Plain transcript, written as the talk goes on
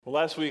Well,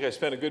 last week I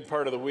spent a good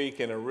part of the week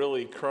in a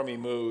really crummy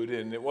mood,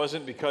 and it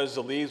wasn't because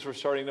the leaves were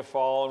starting to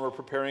fall and we're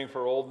preparing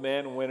for old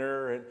man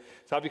winter, and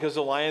it's not because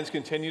the Lions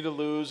continue to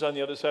lose on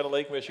the other side of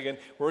Lake Michigan.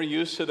 We're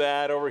used to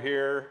that over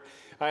here.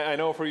 I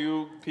know for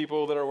you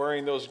people that are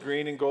wearing those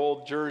green and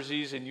gold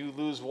jerseys and you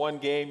lose one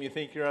game, you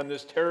think you're on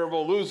this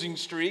terrible losing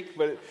streak,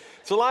 but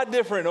it's a lot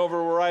different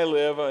over where I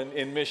live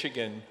in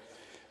Michigan.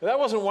 That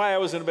wasn't why I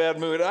was in a bad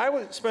mood.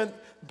 I spent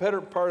the better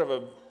part of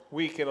a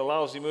week in a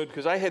lousy mood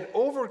because I had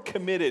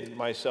overcommitted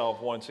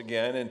myself once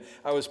again, and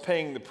I was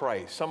paying the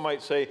price. Some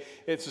might say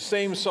it's the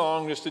same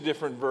song, just a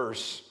different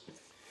verse.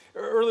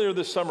 Earlier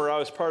this summer, I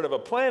was part of a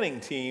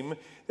planning team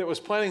that was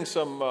planning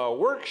some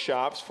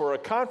workshops for a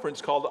conference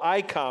called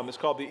ICOM. It's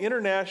called the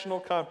International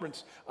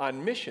Conference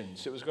on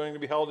Missions. It was going to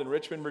be held in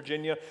Richmond,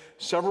 Virginia.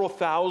 Several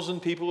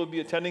thousand people would be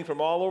attending from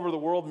all over the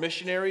world,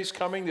 missionaries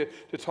coming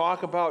to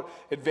talk about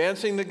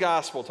advancing the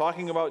gospel,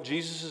 talking about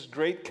Jesus'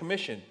 Great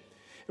Commission.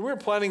 And we were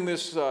planning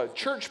this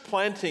church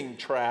planting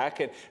track,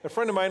 and a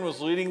friend of mine was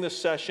leading the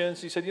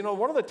sessions. He said,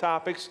 one of the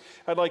topics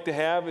I'd like to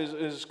have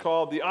is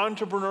called the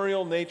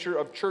entrepreneurial nature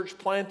of church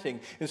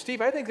planting. And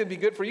Steve, I think it'd be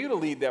good for you to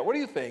lead that. What do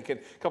you think? And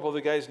a couple of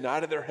the guys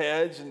nodded their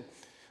heads, and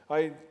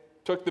I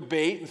took the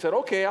bait and said,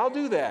 okay, I'll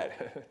do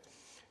that.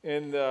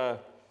 And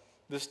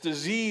this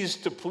disease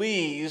to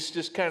please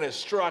just kind of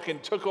struck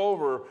and took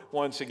over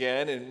once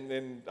again,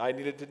 and I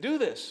needed to do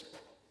this.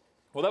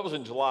 Well, that was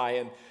in July,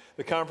 and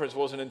the conference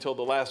wasn't until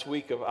the last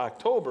week of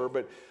October,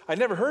 but I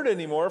never heard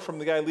any more from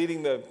the guy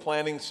leading the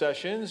planning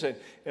sessions, and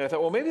I thought,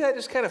 well, maybe that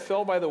just kind of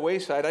fell by the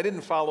wayside. I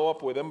didn't follow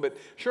up with him, but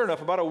sure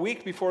enough, about a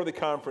week before the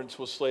conference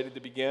was slated to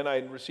begin,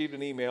 I received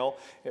an email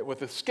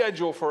with a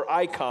schedule for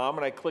ICOM,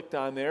 and I clicked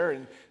on there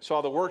and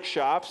saw the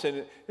workshops,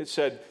 and it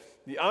said,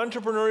 The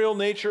Entrepreneurial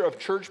Nature of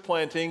Church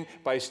Planting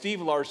by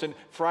Steve Larson,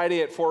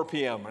 Friday at 4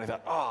 p.m. And I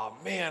thought, oh,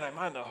 man, I'm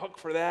on the hook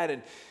for that.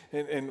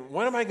 And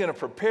when am I going to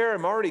prepare?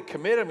 I'm already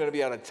committed. I'm going to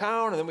be out of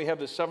town. And then we have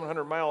this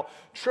 700-mile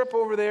trip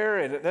over there.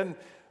 And then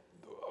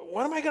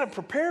when am I going to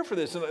prepare for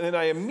this? And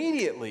I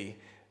immediately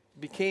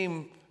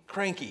became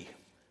cranky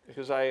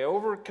because I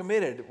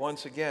overcommitted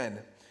once again.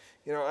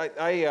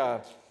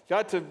 I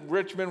got to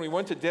Richmond. We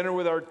went to dinner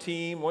with our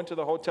team, went to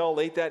the hotel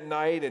late that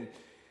night, and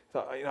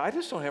thought, I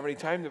just don't have any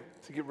time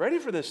to get ready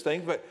for this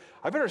thing, but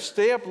I better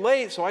stay up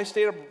late. So I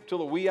stayed up till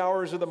the wee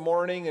hours of the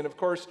morning, and of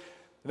course,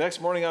 the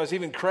next morning I was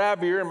even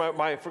crabbier, and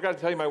I forgot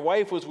to tell you, my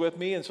wife was with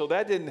me, and so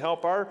that didn't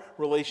help our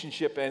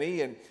relationship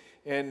any.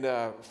 And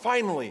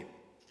finally,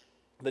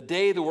 the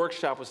day the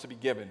workshop was to be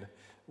given,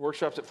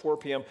 workshop's at 4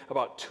 p.m.,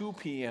 about 2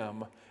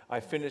 p.m., I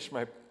finished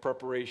my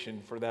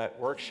preparation for that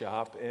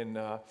workshop and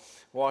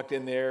walked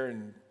in there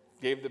and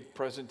gave the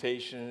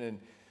presentation, and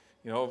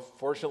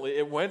fortunately,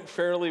 it went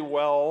fairly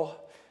well,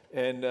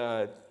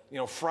 and,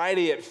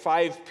 Friday at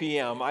 5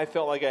 p.m., I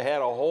felt like I had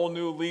a whole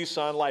new lease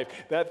on life.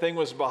 That thing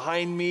was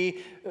behind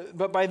me,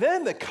 but by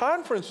then, the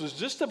conference was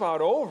just about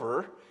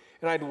over,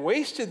 and I'd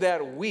wasted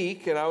that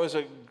week, and I was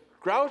a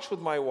grouch with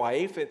my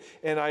wife,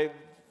 and I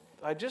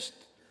just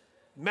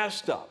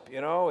messed up,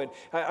 and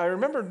I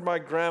remembered my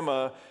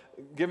grandma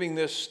giving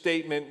this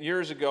statement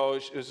years ago.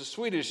 It was a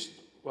Swedish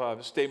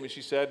statement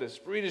she said, a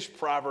Swedish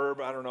proverb,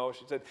 I don't know,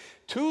 she said,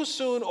 too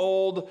soon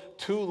old,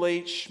 too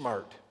late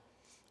smart.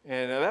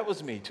 And that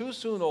was me, too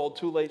soon old,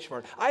 too late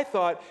smart. I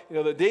thought,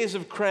 the days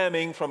of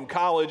cramming from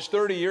college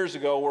 30 years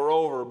ago were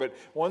over, but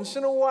once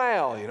in a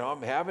while,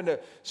 I'm having to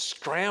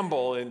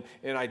scramble, and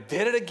I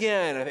did it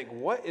again. I think,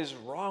 what is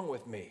wrong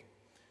with me?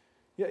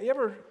 You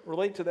ever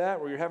relate to that,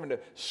 where you're having to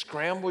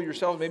scramble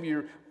yourself? Maybe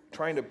you're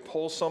trying to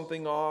pull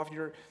something off,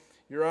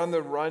 You're on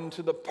the run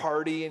to the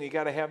party, and you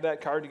got to have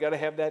that card, you got to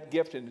have that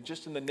gift, and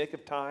just in the nick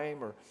of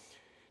time, or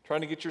trying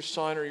to get your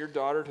son or your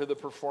daughter to the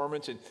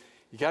performance, and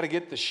you got to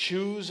get the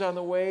shoes on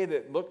the way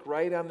that look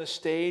right on the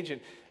stage,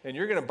 and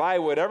you're going to buy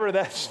whatever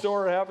that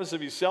store happens to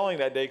be selling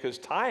that day because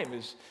time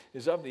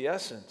is of the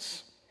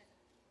essence.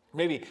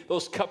 Maybe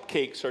those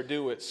cupcakes are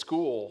due at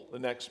school the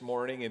next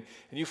morning, and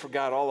you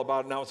forgot all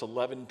about it. Now it's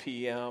 11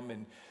 p.m.,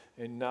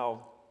 and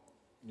now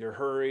you're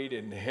hurried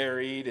and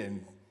harried,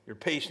 and your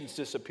patience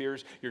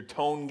disappears, your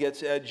tone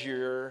gets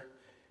edgier.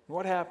 And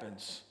what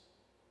happens?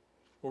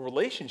 Well,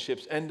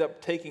 relationships end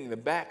up taking the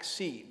back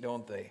seat,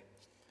 don't they?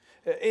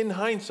 In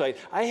hindsight,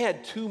 I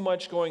had too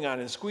much going on,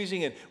 and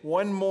squeezing in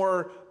one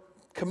more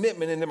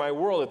commitment into my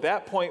world at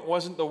that point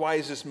wasn't the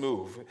wisest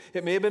move.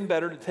 It may have been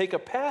better to take a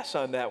pass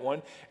on that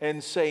one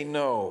and say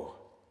no.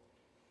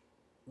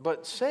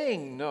 But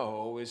saying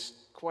no is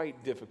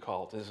quite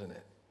difficult, isn't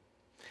it?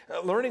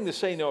 Learning to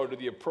say no to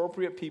the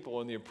appropriate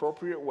people in the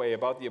appropriate way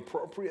about the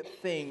appropriate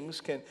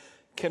things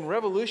can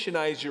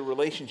revolutionize your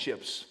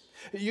relationships.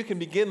 You can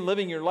begin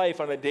living your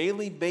life on a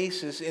daily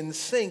basis in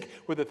sync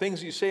with the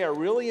things you say are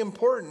really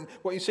important,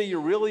 what you say you're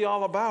really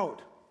all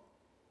about.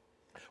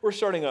 We're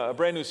starting a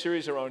brand new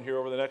series around here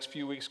over the next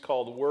few weeks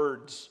called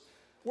Words.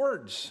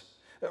 Words.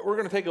 We're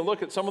going to take a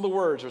look at some of the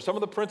words or some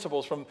of the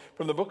principles from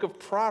the book of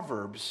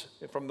Proverbs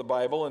from the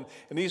Bible. And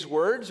these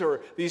words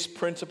or these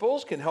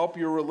principles can help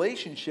your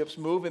relationships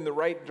move in the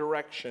right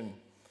direction.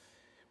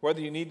 whether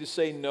you need to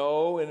say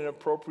no in an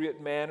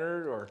appropriate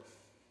manner, or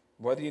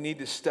whether you need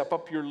to step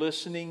up your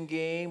listening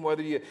game,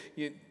 whether you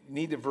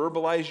need to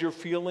verbalize your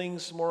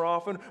feelings more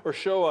often, or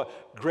show a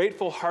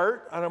grateful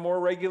heart on a more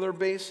regular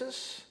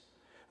basis.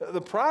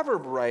 The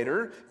proverb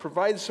writer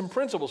provides some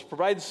principles,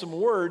 provides some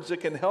words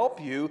that can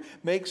help you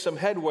make some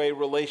headway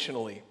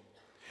relationally.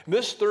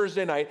 This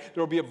Thursday night,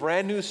 there will be a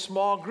brand new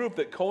small group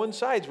that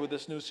coincides with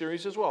this new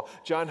series as well.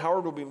 John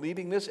Howard will be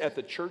leading this at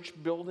the church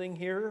building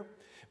here.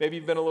 Maybe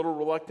you've been a little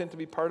reluctant to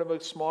be part of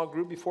a small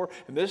group before.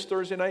 And this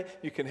Thursday night,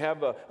 you can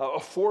have a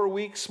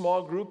 4-week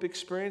small group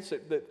experience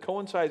that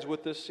coincides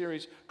with this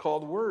series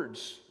called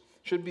Words.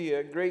 Should be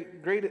a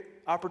great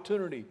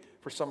opportunity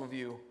for some of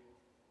you.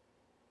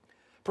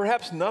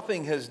 Perhaps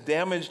nothing has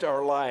damaged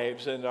our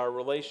lives and our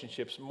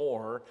relationships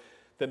more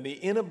than the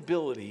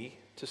inability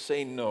to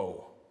say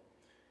no.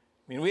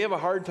 I mean, we have a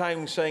hard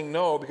time saying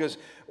no because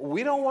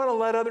we don't want to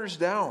let others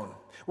down.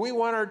 We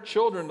want our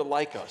children to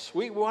like us.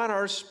 We want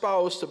our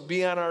spouse to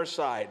be on our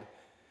side.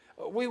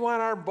 We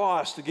want our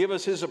boss to give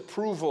us his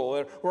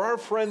approval, or our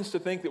friends to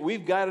think that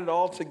we've got it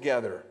all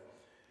together.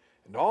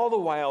 And all the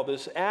while,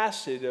 this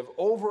acid of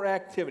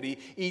overactivity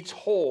eats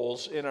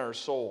holes in our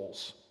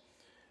souls.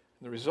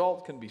 And the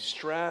result can be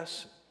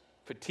stress,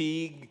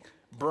 fatigue,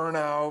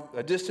 burnout,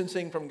 a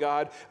distancing from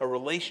God, a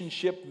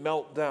relationship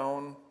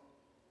meltdown.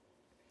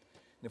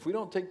 And if we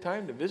don't take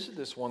time to visit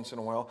this once in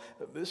a while,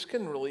 this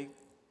can really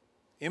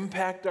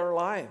impact our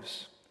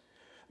lives.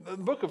 The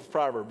book of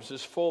Proverbs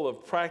is full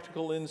of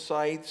practical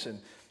insights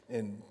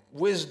and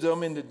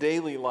wisdom into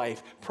daily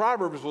life.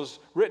 Proverbs was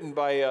written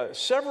by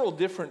several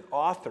different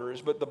authors,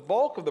 but the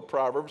bulk of the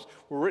Proverbs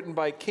were written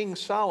by King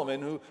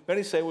Solomon, who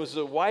many say was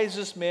the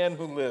wisest man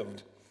who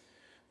lived.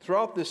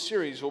 Throughout this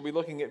series, we'll be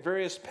looking at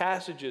various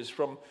passages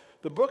from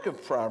the book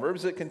of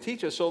Proverbs that can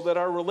teach us so that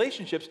our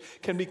relationships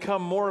can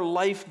become more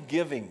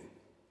life-giving.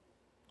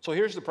 So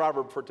here's the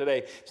proverb for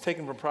today. It's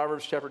taken from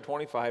Proverbs chapter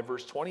 25,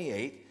 verse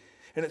 28.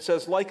 And it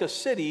says, like a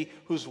city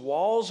whose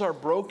walls are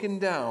broken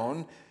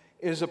down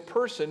is a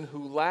person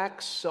who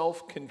lacks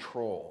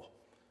self-control.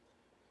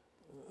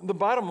 The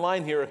bottom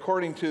line here,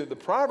 according to the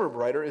proverb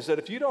writer, is that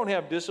if you don't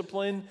have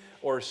discipline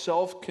or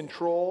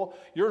self-control,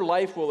 your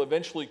life will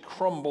eventually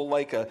crumble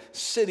like a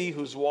city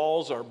whose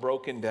walls are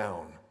broken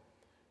down.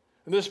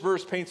 And this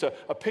verse paints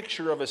a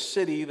picture of a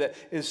city that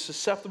is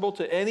susceptible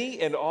to any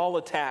and all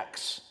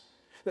attacks.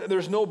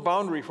 There's no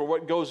boundary for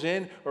what goes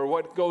in or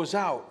what goes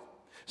out.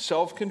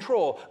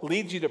 Self-control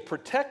leads you to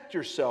protect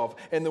yourself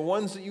and the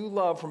ones that you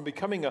love from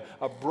becoming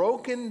a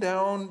broken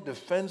down,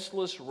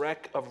 defenseless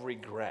wreck of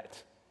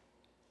regret.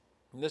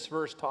 And this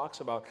verse talks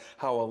about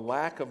how a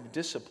lack of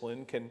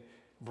discipline can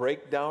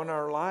break down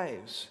our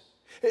lives.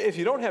 If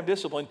you don't have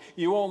discipline,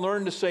 you won't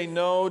learn to say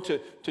no to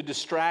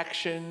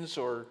distractions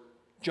or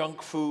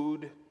junk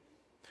food,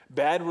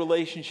 bad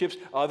relationships,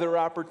 other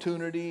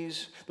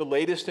opportunities, the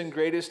latest and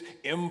greatest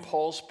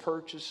impulse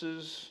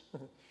purchases.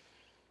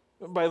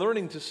 By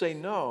learning to say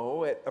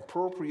no at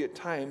appropriate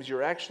times,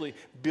 you're actually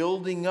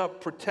building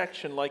up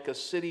protection like a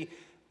city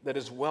that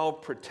is well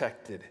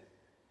protected.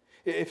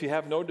 If you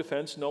have no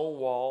defense, no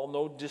wall,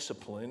 no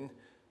discipline,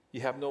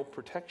 you have no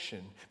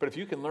protection. But if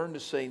you can learn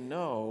to say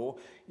no,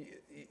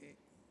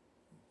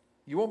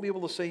 you won't be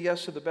able to say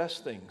yes to the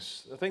best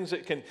things, the things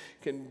that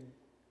can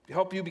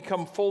help you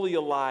become fully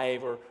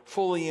alive or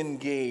fully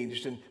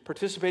engaged and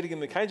participating in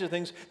the kinds of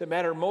things that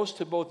matter most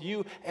to both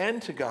you and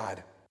to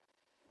God.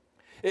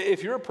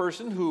 If you're a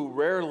person who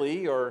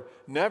rarely or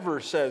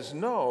never says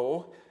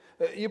no,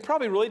 you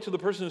probably relate to the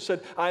person who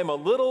said, I'm a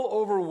little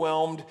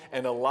overwhelmed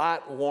and a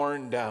lot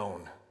worn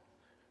down.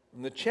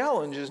 And the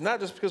challenge is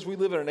not just because we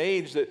live in an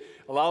age that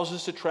allows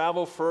us to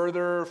travel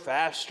further,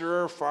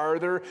 faster,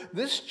 farther.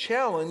 This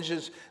challenge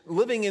is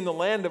living in the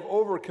land of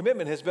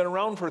overcommitment has been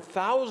around for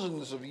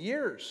thousands of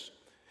years.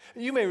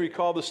 You may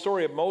recall the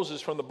story of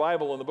Moses from the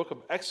Bible in the book of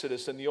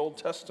Exodus in the Old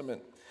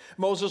Testament.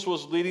 Moses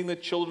was leading the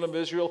children of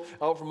Israel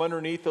out from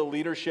underneath the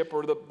leadership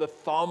or the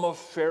thumb of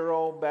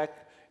Pharaoh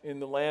back in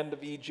the land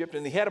of Egypt.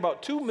 And he had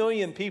about 2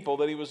 million people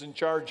that he was in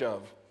charge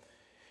of.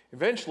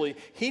 Eventually,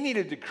 he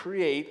needed to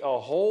create a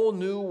whole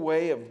new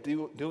way of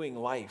doing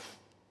life.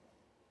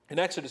 In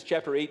Exodus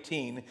chapter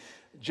 18,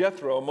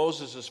 Jethro,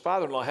 Moses'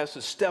 father-in-law, has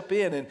to step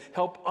in and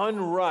help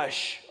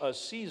unrush a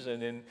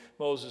season in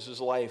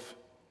Moses' life.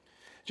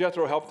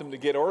 Jethro helped him to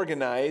get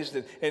organized,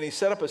 and he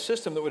set up a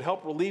system that would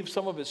help relieve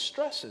some of his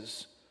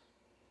stresses.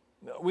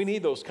 We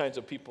need those kinds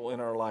of people in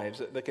our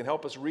lives that can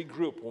help us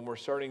regroup when we're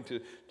starting to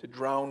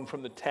drown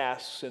from the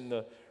tasks and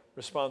the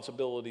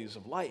responsibilities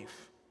of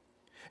life.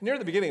 Near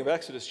the beginning of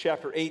Exodus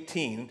chapter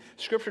 18,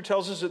 Scripture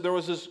tells us that there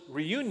was this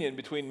reunion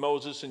between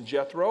Moses and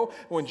Jethro.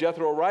 When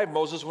Jethro arrived,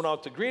 Moses went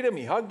out to greet him.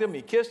 He hugged him.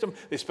 He kissed him.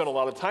 They spent a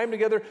lot of time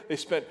together. They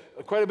spent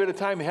quite a bit of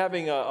time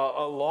having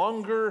a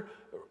longer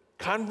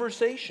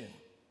conversation.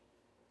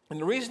 And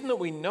the reason that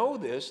we know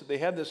this, that they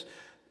had this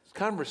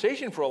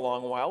conversation for a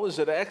long while, is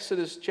that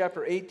Exodus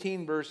chapter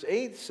 18, verse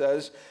 8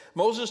 says,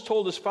 Moses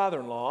told his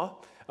father-in-law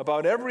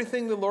about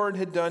everything the Lord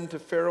had done to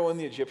Pharaoh and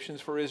the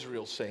Egyptians for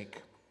Israel's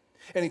sake.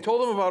 And he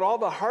told them about all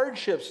the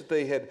hardships that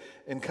they had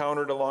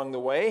encountered along the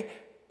way.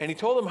 And he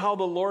told them how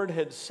the Lord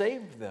had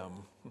saved them.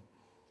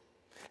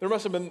 There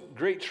must have been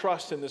great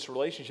trust in this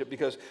relationship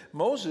because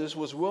Moses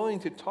was willing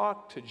to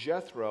talk to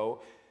Jethro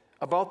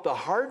about the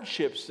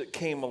hardships that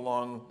came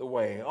along the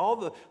way, all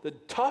the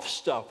tough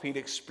stuff he'd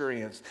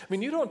experienced. I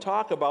mean, you don't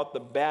talk about the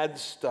bad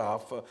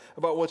stuff,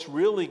 about what's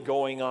really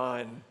going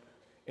on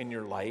in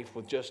your life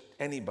with just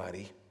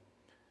anybody.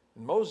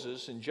 And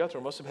Moses and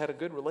Jethro must have had a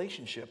good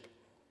relationship.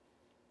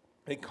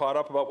 They caught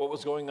up about what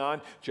was going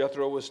on.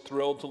 Jethro was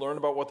thrilled to learn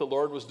about what the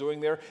Lord was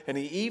doing there. And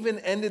he even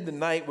ended the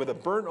night with a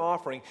burnt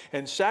offering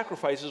and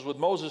sacrifices with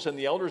Moses and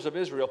the elders of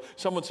Israel.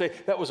 Some would say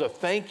that was a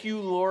thank you,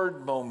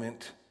 Lord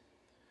moment.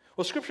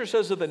 Well, Scripture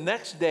says that the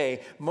next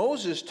day,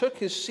 Moses took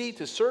his seat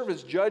to serve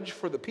as judge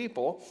for the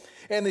people.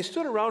 And they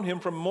stood around him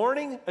from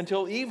morning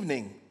until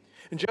evening.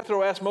 And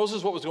Jethro asked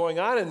Moses what was going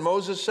on. And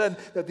Moses said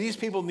that these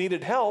people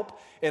needed help.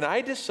 And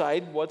I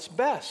decide what's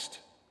best.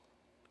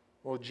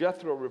 Well,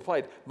 Jethro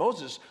replied,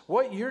 Moses,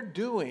 what you're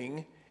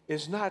doing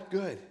is not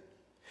good.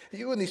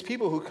 You and these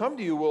people who come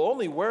to you will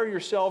only wear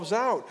yourselves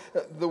out.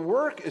 The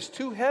work is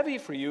too heavy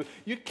for you.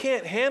 You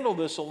can't handle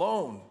this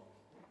alone.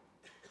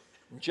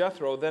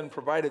 Jethro then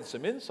provided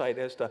some insight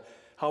as to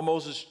how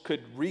Moses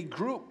could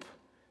regroup.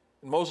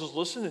 And Moses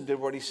listened and did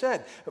what he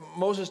said.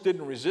 Moses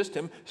didn't resist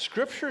him.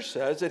 Scripture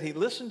says that he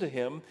listened to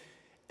him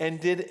and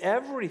did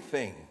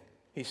everything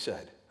he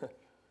said.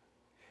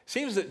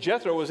 Seems that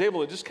Jethro was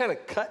able to just kind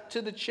of cut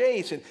to the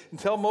chase and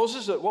tell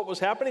Moses that what was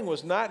happening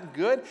was not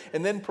good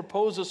and then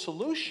propose a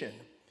solution.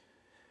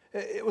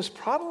 It was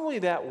probably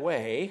that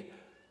way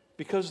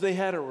because they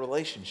had a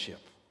relationship.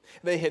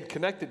 They had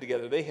connected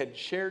together. They had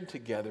shared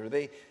together.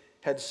 They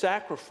had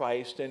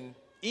sacrificed and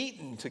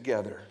eaten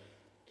together.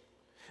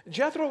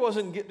 Jethro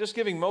wasn't just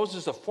giving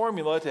Moses a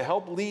formula to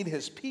help lead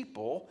his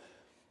people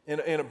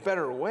in a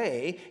better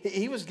way.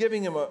 He was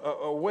giving him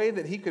a way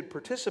that he could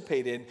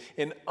participate in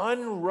an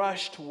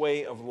unrushed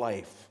way of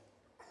life.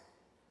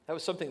 That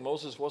was something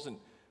Moses wasn't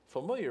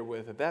familiar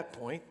with at that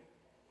point,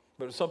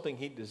 but it was something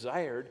he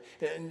desired.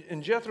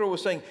 And Jethro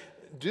was saying,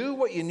 do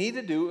what you need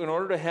to do in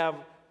order to have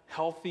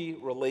healthy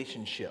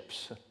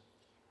relationships. I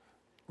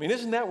mean,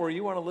 isn't that where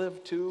you want to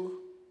live too,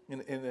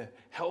 in the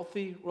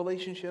healthy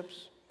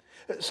relationships?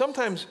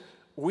 Sometimes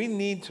we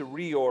need to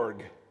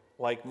reorg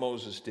like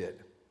Moses did.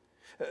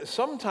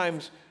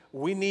 Sometimes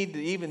we need to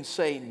even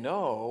say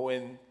no,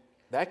 and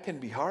that can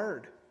be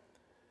hard.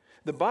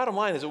 The bottom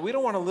line is that we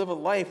don't want to live a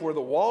life where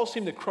the walls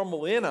seem to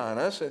crumble in on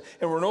us and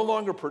we're no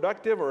longer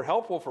productive or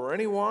helpful for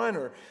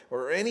anyone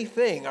or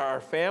anything. Our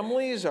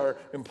families, our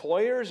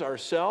employers,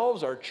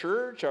 ourselves, our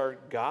church, our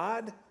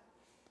God.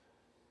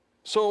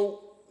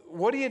 So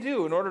what do you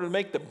do in order to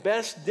make the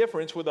best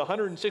difference with the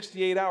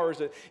 168 hours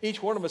that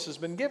each one of us has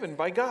been given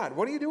by God?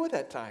 What do you do with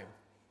that time?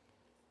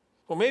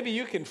 Well, maybe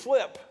you can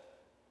flip.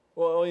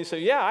 Well, you say,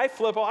 yeah, I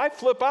flip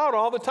out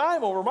all the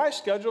time over my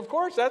schedule. Of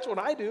course, that's what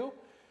I do.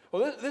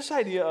 Well, this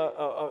idea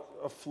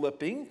of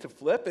flipping, to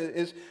flip,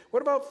 is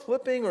what about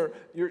flipping or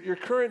your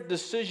current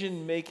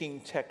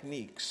decision-making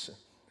techniques?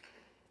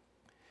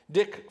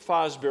 Dick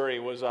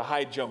Fosbury was a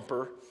high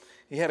jumper.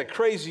 He had a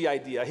crazy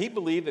idea. He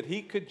believed that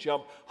he could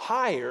jump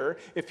higher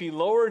if he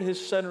lowered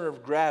his center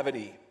of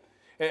gravity.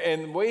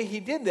 And the way he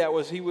did that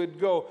was he would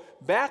go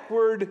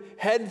backward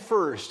head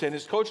first, and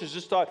his coaches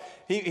just thought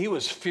he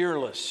was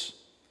fearless.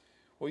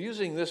 Well,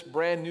 using this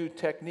brand new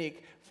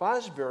technique,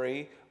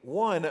 Fosbury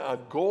won a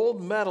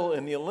gold medal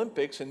in the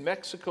Olympics in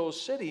Mexico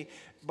City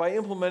by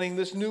implementing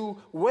this new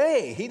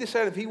way. He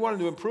decided if he wanted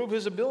to improve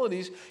his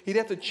abilities, he'd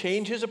have to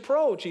change his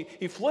approach.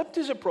 He flipped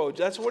his approach.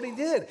 That's what he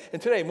did.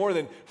 And today, more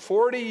than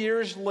 40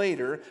 years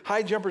later,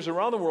 high jumpers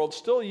around the world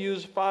still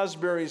use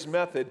Fosbury's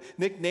method,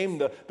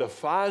 nicknamed the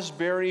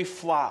Fosbury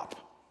flop.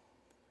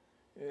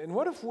 And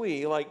what if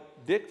we, like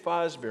Dick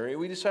Fosbury,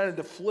 we decided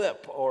to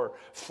flip or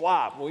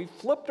flop? We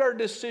flipped our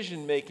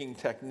decision-making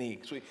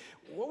techniques.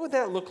 What would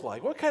that look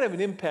like? What kind of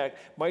an impact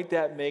might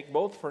that make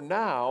both for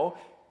now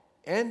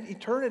and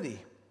eternity?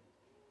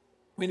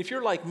 I mean, if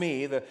you're like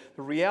me, the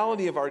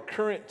reality of our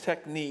current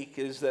technique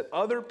is that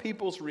other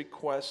people's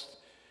requests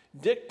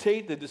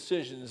dictate the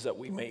decisions that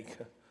we make.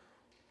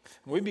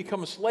 We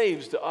become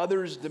slaves to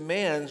others'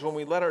 demands when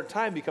we let our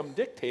time become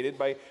dictated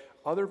by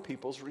other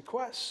people's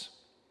requests.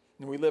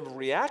 And we live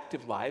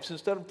reactive lives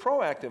instead of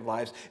proactive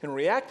lives. And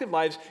reactive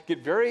lives get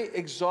very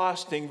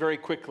exhausting very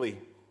quickly.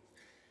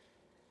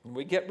 And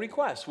we get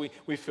requests.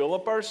 We fill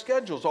up our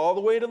schedules all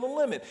the way to the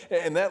limit.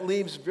 And that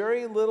leaves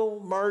very little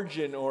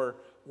margin or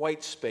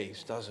white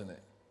space, doesn't it?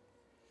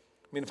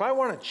 I mean, if I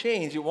want to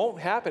change, it won't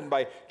happen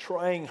by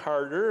trying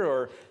harder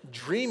or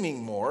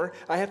dreaming more.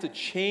 I have to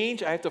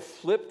change. I have to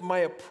flip my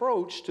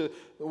approach to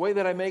the way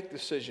that I make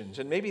decisions.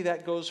 And maybe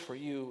that goes for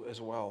you as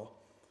well.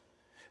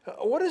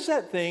 What is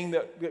that thing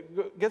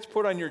that gets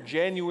put on your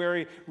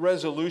January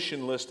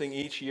resolution listing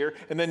each year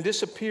and then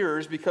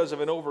disappears because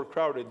of an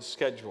overcrowded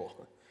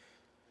schedule?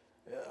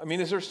 I mean,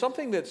 is there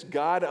something that's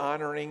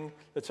God-honoring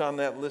that's on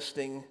that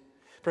listing?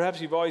 Perhaps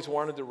you've always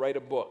wanted to write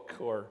a book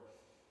or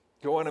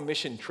go on a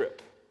mission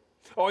trip.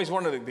 Always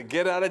wanted to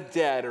get out of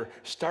debt or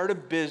start a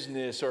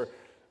business or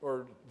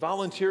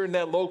volunteer in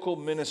that local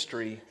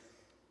ministry.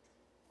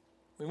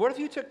 I mean, what if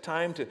you took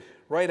time to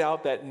write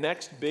out that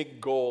next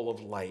big goal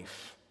of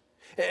life?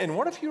 And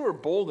what if you were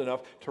bold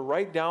enough to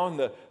write down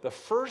the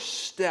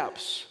first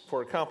steps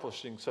for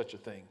accomplishing such a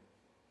thing?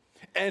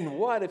 And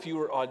what if you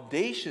were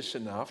audacious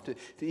enough to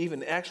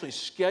even actually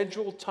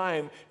schedule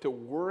time to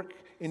work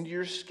into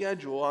your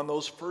schedule on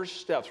those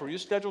first steps, where you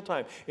schedule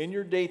time in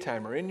your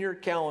daytime or in your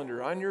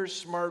calendar, on your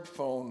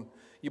smartphone.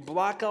 You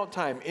block out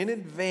time in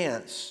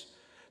advance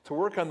to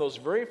work on those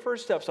very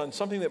first steps on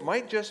something that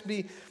might just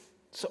be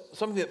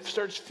something that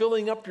starts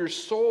filling up your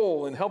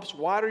soul and helps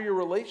water your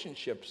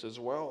relationships as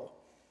well.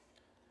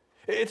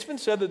 It's been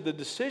said that the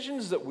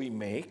decisions that we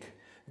make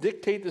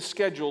dictate the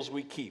schedules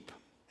we keep.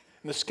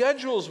 And the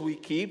schedules we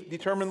keep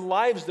determine the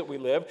lives that we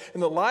live,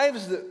 and the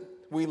lives that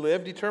we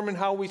live determine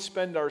how we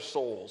spend our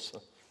souls.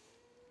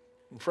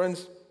 And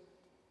friends,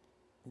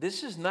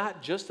 this is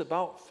not just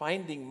about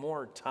finding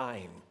more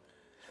time.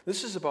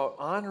 This is about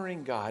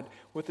honoring God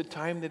with the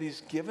time that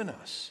He's given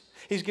us.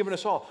 He's given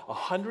us all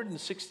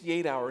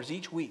 168 hours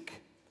each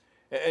week.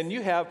 And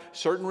you have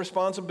certain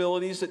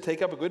responsibilities that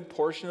take up a good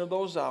portion of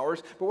those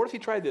hours. But what if you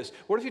tried this?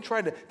 What if you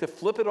tried to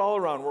flip it all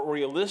around, where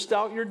you list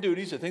out your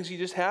duties, the things you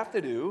just have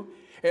to do,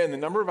 and the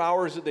number of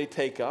hours that they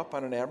take up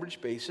on an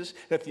average basis.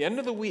 And at the end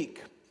of the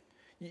week,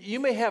 you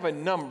may have a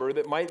number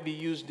that might be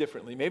used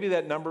differently. Maybe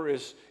that number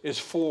is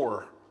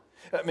 4.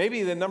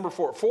 Maybe the number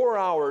 4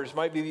 hours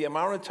might be the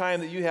amount of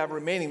time that you have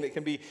remaining that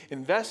can be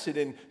invested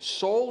in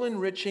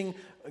soul-enriching,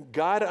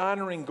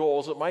 God-honoring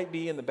goals that might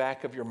be in the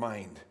back of your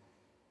mind.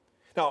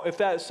 Now, if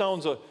that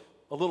sounds a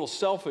little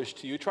selfish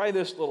to you, try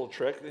this little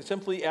trick.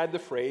 Simply add the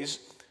phrase,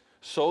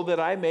 so that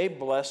I may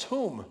bless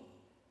whom?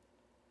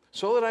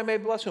 So that I may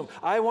bless whom?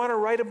 I want to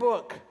write a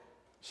book,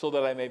 so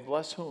that I may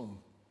bless whom?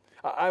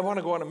 I want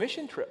to go on a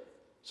mission trip,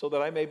 so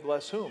that I may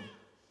bless whom?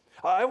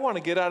 I want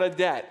to get out of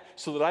debt,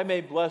 so that I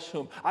may bless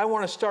whom? I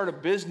want to start a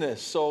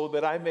business, so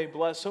that I may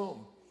bless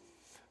whom?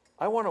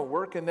 I want to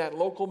work in that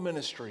local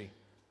ministry,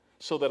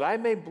 so that I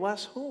may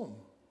bless whom?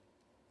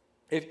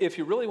 If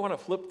you really want to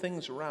flip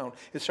things around,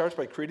 it starts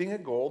by creating a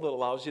goal that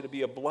allows you to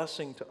be a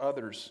blessing to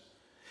others.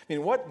 I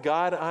mean, what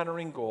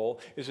God-honoring goal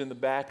is in the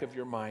back of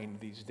your mind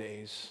these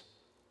days?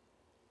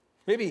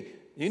 Maybe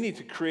you need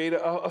to create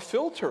a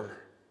filter.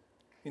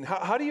 I mean,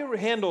 how do you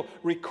handle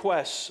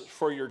requests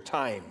for your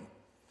time?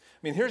 I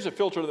mean, here's a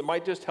filter that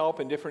might just help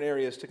in different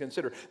areas to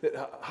consider.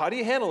 How do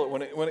you handle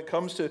it when it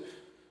comes to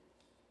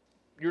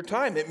your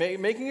time?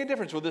 Making a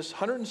difference with this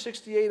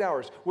 168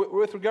 hours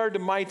with regard to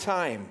my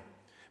time.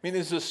 I mean,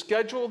 is the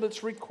schedule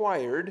that's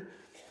required,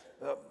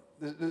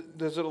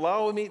 does it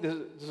allow me,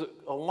 does it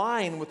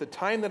align with the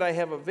time that I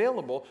have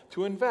available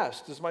to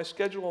invest? Does my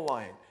schedule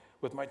align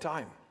with my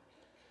time?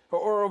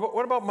 Or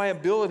what about my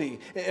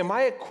ability? Am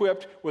I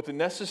equipped with the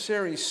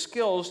necessary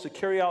skills to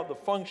carry out the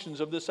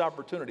functions of this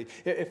opportunity?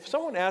 If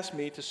someone asked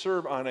me to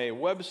serve on a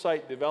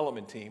website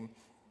development team,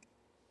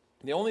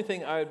 the only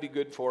thing I would be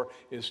good for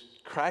is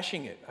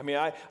crashing it. I mean,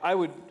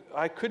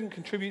 I couldn't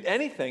contribute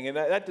anything, and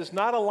that does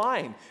not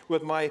align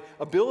with my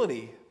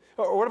ability.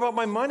 Or what about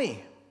my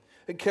money?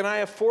 Can I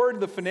afford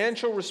the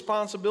financial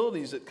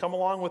responsibilities that come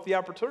along with the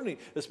opportunity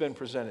that's been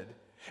presented?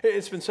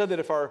 It's been said that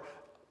if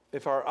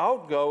our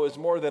outgo is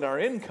more than our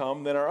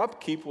income, then our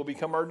upkeep will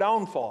become our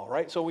downfall,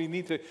 right? So we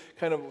need to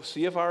kind of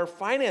see if our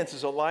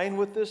finances align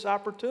with this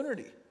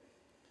opportunity.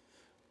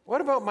 What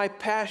about my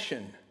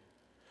passion?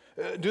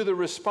 Do the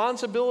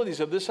responsibilities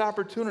of this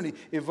opportunity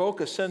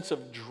evoke a sense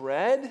of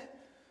dread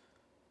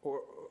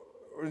or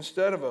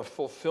instead of a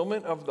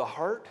fulfillment of the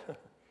heart?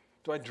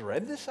 Do I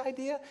dread this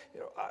idea?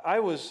 You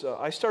know,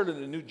 I started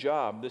a new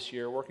job this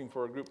year working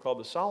for a group called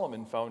the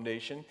Solomon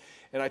Foundation,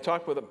 and I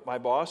talked with my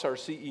boss, our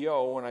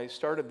CEO, when I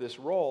started this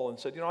role and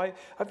said, you know,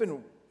 I've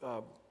been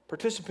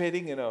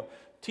participating in a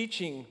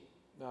teaching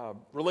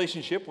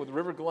relationship with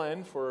River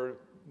Glen for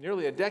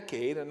nearly a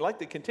decade, and I'd like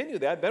to continue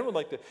that. Ben would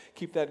like to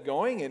keep that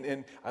going,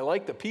 and I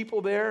like the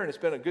people there, and it's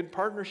been a good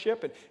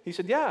partnership. And he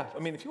said, yeah, I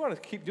mean, if you want to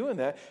keep doing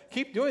that.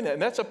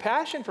 And that's a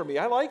passion for me.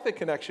 I like the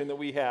connection that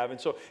we have, and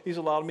so he's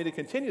allowed me to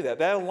continue that.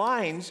 That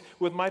aligns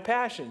with my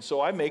passion,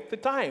 so I make the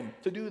time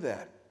to do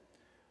that.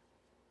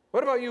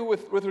 What about you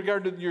with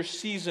regard to your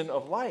season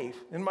of life?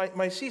 In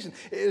my season,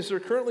 is there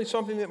currently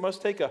something that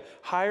must take a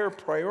higher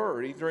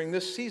priority during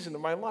this season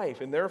of my life?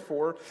 And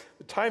therefore,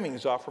 the timing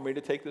is off for me to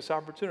take this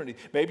opportunity.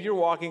 Maybe you're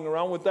walking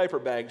around with diaper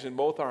bags in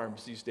both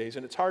arms these days,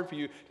 and it's hard for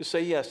you to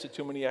say yes to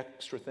too many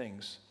extra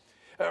things.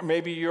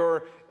 Maybe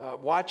you're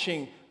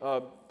watching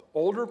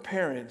older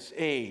parents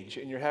age,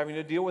 and you're having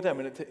to deal with them,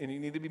 and you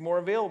need to be more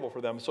available for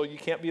them, so you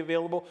can't be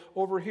available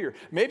over here.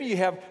 Maybe you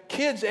have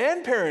kids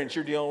and parents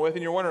you're dealing with,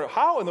 and you're wondering,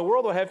 how in the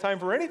world do I have time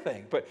for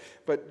anything? But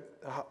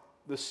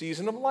the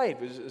season of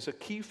life is a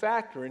key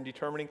factor in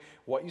determining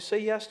what you say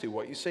yes to,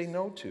 what you say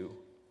no to.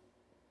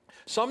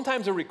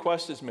 Sometimes a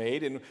request is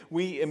made, and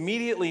we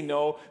immediately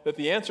know that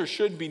the answer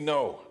should be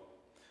no.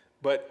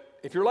 But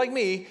if you're like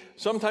me,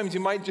 sometimes you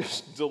might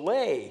just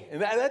delay,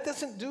 and that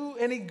doesn't do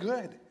any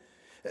good.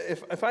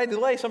 If I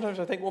delay, sometimes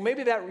I think, well,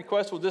 maybe that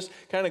request will just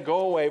kind of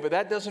go away, but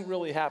that doesn't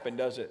really happen,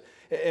 does it?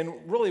 And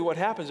really what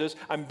happens is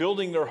I'm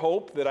building their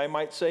hope that I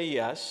might say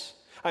yes.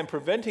 I'm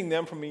preventing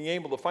them from being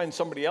able to find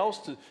somebody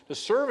else to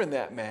serve in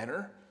that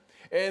manner.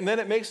 And then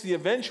it makes the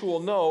eventual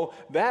no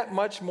that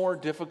much more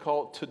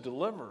difficult to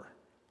deliver.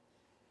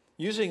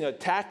 Using a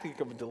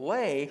tactic of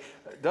delay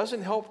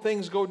doesn't help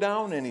things go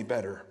down any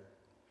better.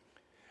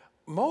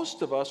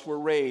 Most of us were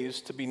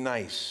raised to be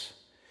nice.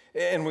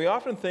 And we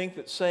often think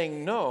that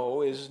saying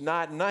no is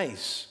not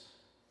nice.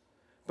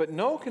 But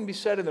no can be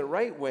said in the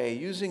right way,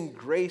 using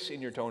grace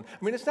in your tone.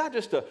 I mean, it's not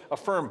just a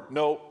firm,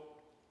 no,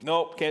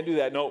 can't do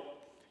that, no.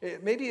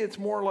 Maybe it's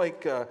more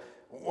like,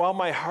 while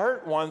my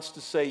heart wants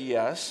to say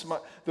yes,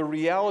 the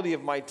reality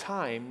of my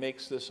time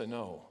makes this a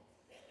no.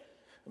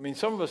 I mean,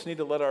 some of us need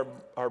to let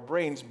our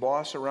brains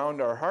boss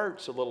around our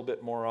hearts a little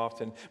bit more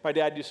often. My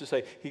dad used to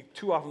say he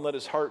too often let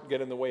his heart get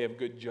in the way of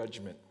good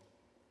judgment.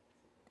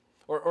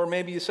 Or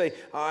maybe you say,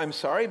 I'm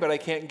sorry, but I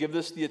can't give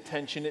this the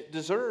attention it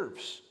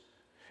deserves.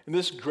 And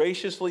this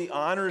graciously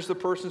honors the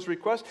person's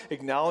request,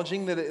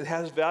 acknowledging that it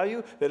has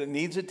value, that it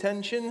needs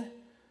attention,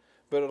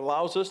 but it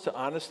allows us to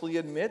honestly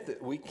admit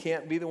that we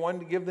can't be the one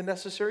to give the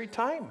necessary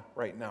time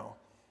right now.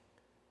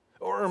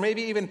 Or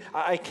maybe even,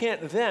 I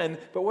can't then,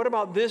 but what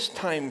about this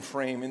time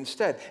frame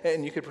instead?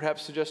 And you could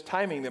perhaps suggest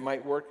timing that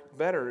might work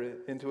better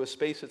into a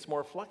space that's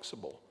more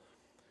flexible.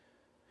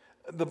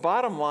 The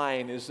bottom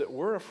line is that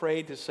we're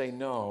afraid to say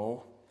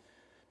no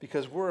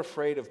because we're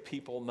afraid of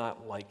people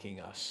not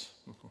liking us.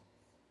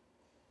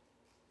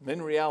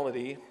 In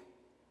reality,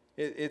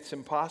 it's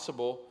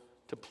impossible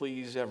to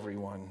please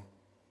everyone.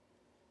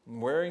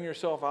 And wearing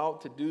yourself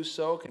out to do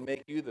so can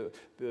make you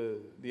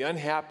the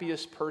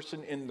unhappiest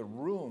person in the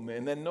room,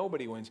 and then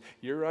nobody wins.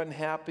 You're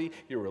unhappy,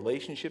 your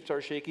relationships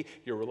are shaky,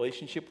 your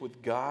relationship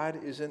with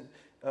God isn't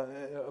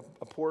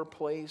a poor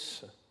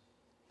place.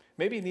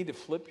 Maybe you need to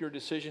flip your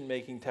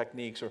decision-making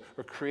techniques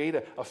or create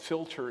a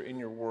filter in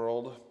your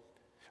world.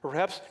 Or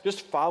perhaps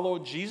just follow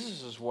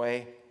Jesus'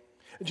 way.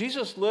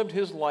 Jesus lived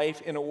his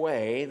life in a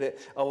way that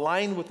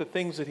aligned with the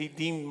things that he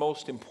deemed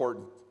most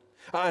important.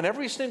 On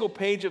every single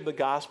page of the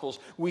Gospels,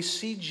 we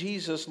see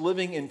Jesus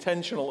living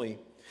intentionally.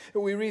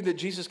 We read that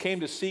Jesus came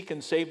to seek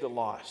and save the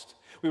lost.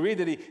 We read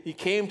that he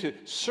came to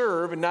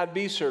serve and not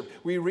be served.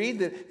 We read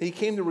that he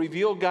came to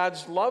reveal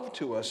God's love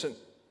to us. And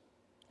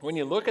when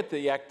you look at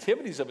the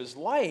activities of his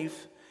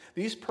life,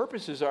 these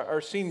purposes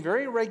are seen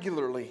very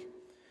regularly.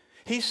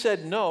 He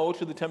said no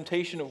to the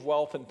temptation of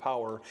wealth and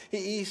power.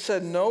 He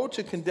said no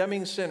to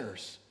condemning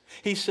sinners.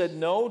 He said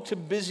no to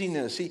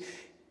busyness.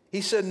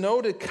 He said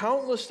no to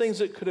countless things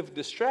that could have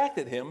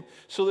distracted him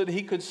so that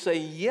he could say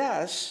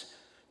yes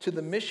to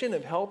the mission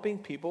of helping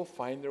people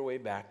find their way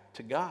back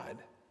to God.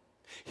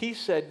 He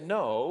said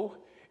no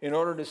in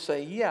order to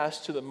say yes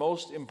to the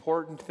most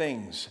important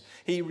things.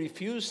 He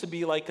refused to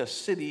be like a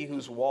city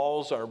whose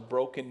walls are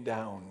broken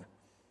down.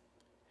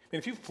 I mean,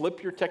 if you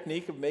flip your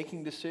technique of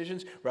making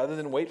decisions rather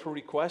than wait for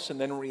requests and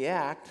then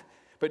react,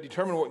 but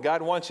determine what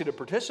God wants you to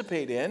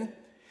participate in,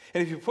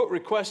 and if you put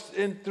requests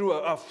in through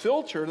a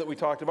filter that we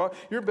talked about,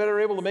 you're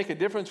better able to make a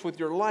difference with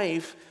your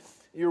life,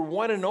 your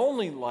one and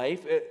only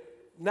life,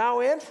 now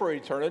and for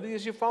eternity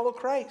as you follow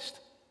Christ.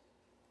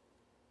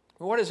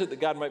 What is it that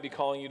God might be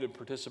calling you to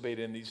participate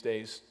in these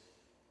days?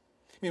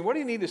 I mean, what do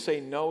you need to say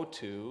no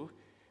to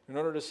in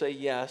order to say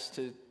yes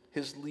to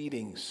his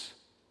leadings?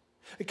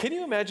 Can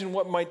you imagine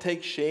what might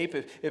take shape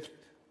if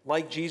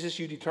like Jesus,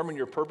 you determine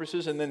your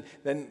purposes and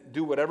then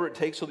do whatever it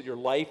takes so that your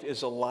life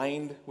is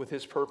aligned with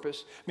his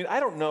purpose? I mean, I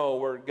don't know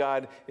where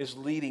God is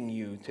leading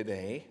you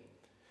today,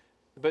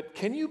 but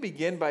can you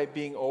begin by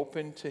being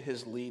open to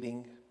his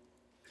leading?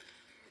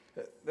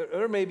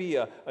 There may be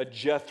a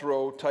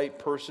Jethro type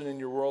person in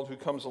your world who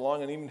comes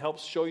along and even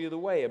helps show you the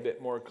way a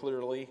bit more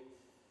clearly.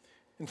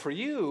 And for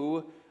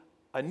you,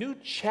 a new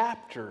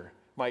chapter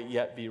might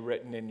yet be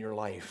written in your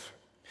life.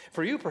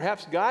 For you,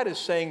 perhaps God is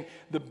saying,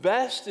 the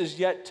best is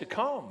yet to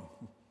come.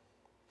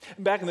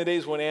 Back in the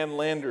days when Ann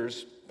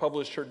Landers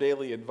published her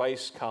daily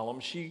advice column,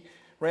 she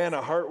ran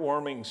a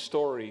heartwarming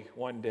story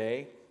one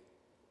day.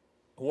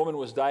 A woman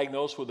was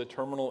diagnosed with a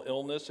terminal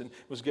illness and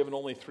was given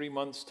only 3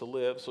 months to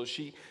live, so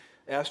she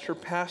asked her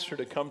pastor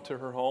to come to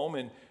her home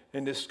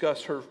and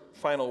discuss her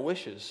final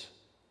wishes.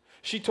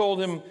 She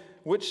told him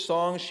which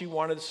songs she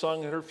wanted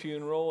sung at her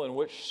funeral and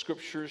which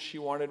scriptures she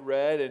wanted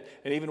read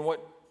and even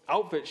what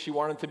outfit she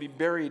wanted to be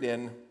buried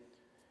in.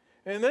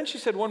 And then she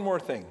said one more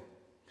thing.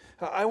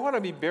 I want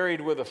to be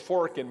buried with a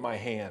fork in my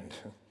hand.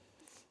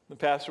 The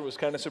pastor was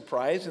kind of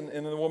surprised, and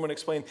then the woman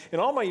explained, in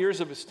all my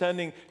years of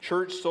attending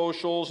church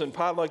socials and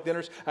potluck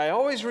dinners, I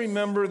always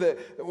remember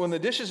that when the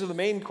dishes of the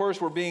main course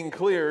were being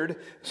cleared,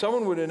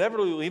 someone would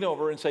inevitably lean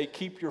over and say,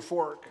 keep your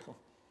fork.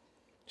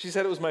 She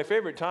said it was my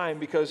favorite time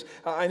because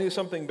I knew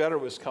something better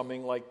was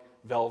coming, like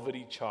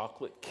velvety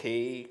chocolate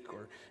cake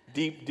or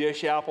deep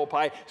dish apple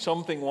pie,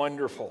 something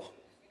wonderful.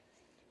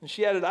 And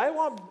she added, I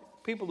want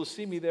people to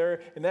see me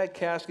there in that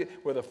casket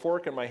with a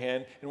fork in my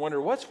hand and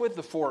wonder, what's with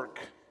the fork?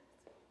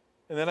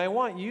 And then I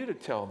want you to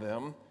tell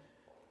them,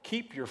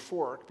 keep your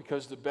fork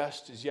because the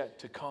best is yet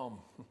to come.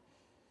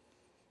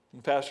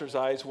 And Pastor's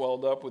eyes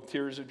welled up with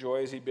tears of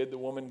joy as he bid the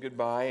woman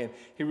goodbye, and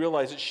he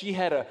realized that she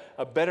had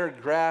a better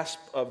grasp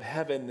of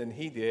heaven than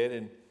he did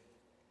and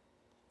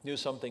knew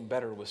something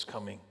better was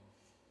coming.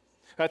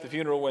 At the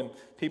funeral, when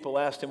people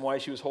asked him why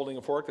she was holding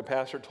a fork, the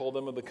pastor told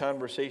them of the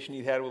conversation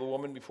he'd had with a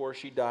woman before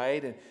she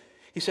died, and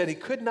he said he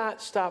could not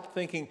stop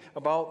thinking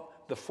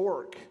about the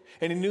fork,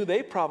 and he knew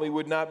they probably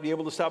would not be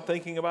able to stop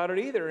thinking about it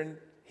either, and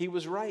he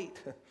was right.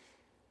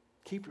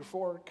 Keep your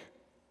fork.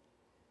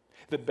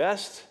 The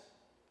best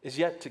is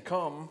yet to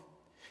come.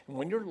 And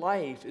when your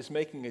life is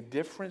making a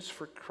difference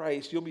for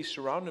Christ, you'll be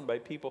surrounded by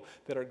people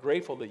that are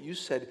grateful that you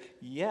said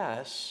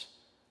yes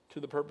to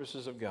the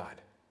purposes of God.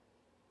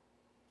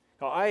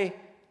 Now, I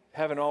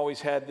haven't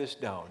always had this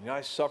down.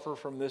 I suffer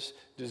from this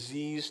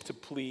disease to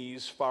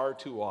please far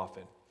too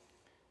often.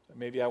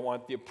 Maybe I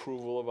want the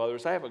approval of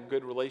others. I have a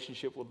good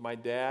relationship with my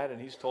dad,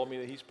 and he's told me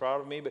that he's proud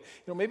of me. But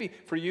maybe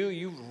for you,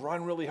 you've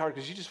run really hard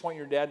because you just want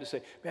your dad to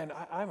say, man,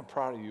 I'm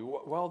proud of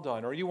you. Well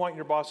done. Or you want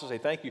your boss to say,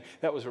 thank you.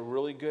 That was a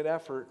really good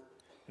effort,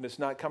 and it's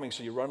not coming,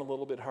 so you run a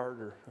little bit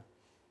harder.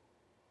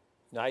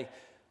 Now, I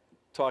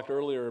talked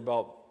earlier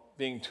about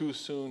being too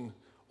soon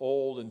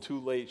old and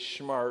too late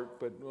smart,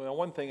 but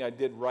one thing I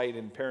did right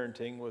in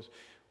parenting was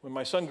when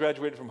my son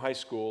graduated from high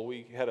school,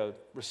 we had a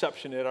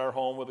reception at our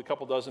home with a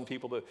couple dozen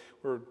people that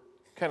were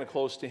kind of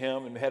close to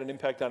him and had an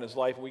impact on his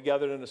life. We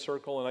gathered in a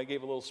circle, and I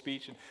gave a little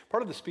speech. And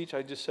part of the speech,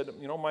 I just said,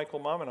 Michael,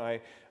 Mom and I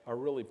are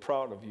really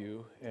proud of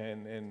you,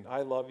 and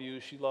I love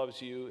you, she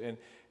loves you,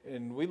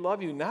 and we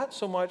love you not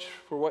so much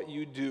for what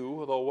you do,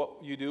 although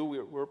what you do,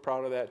 we're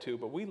proud of that too,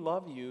 but we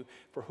love you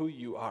for who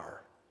you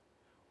are.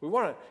 We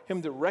want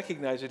him to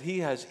recognize that he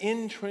has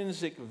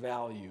intrinsic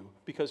value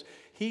because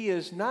he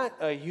is not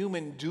a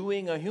human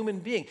doing, a human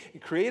being,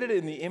 created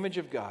in the image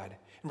of God.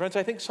 And friends,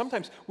 I think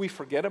sometimes we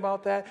forget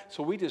about that,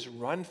 so we just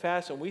run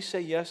fast and we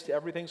say yes to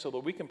everything so that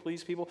we can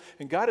please people.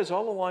 And God is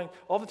all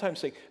the time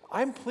saying,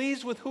 I'm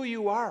pleased with who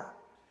you are.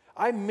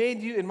 I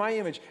made you in my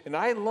image, and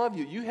I love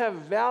you. You have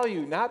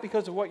value, not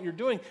because of what you're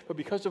doing, but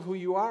because of who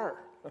you are.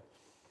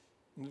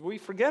 We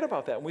forget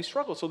about that, and we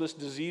struggle. So this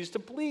disease to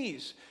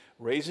please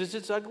raises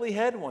its ugly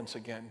head once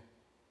again.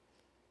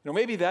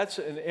 Maybe that's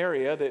an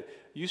area that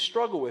you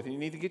struggle with, and you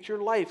need to get your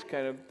life,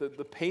 kind of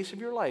the pace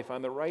of your life,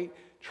 on the right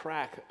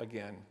track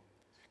again.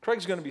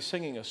 Craig's going to be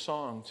singing a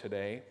song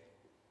today.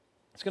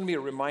 It's going to be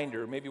a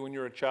reminder. Maybe when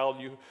you're a child,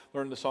 you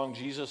learned the song,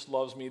 Jesus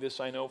Loves Me. This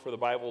I know, for the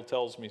Bible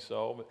tells me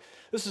so. But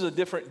this is a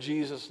different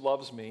Jesus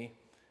Loves Me.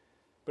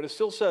 But it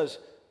still says,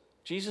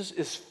 Jesus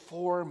is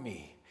for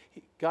me.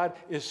 God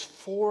is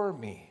for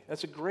me.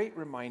 That's a great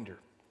reminder.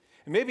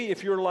 And maybe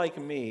if you're like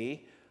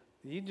me,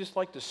 you'd just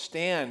like to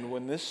stand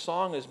when this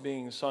song is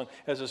being sung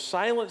as a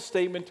silent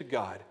statement to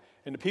God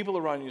and the people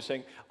around you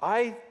saying,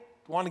 I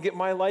want to get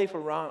my life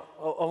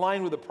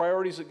aligned with the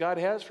priorities that God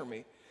has for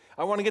me.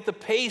 I want to get the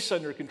pace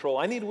under control.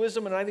 I need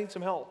wisdom and I need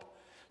some help.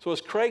 So as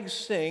Craig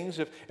sings,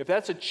 if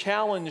that's a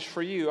challenge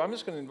for you, I'm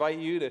just going to invite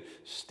you to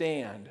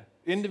stand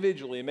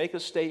individually and make a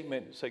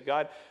statement and say,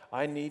 God,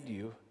 I need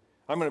you.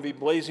 I'm going to be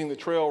blazing the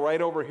trail right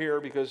over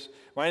here because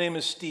my name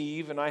is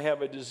Steve and I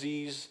have a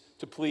disease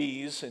to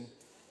please, and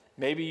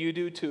maybe you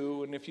do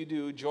too, and if you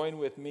do, join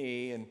with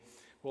me and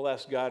we'll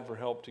ask God for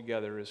help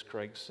together as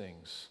Craig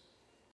sings.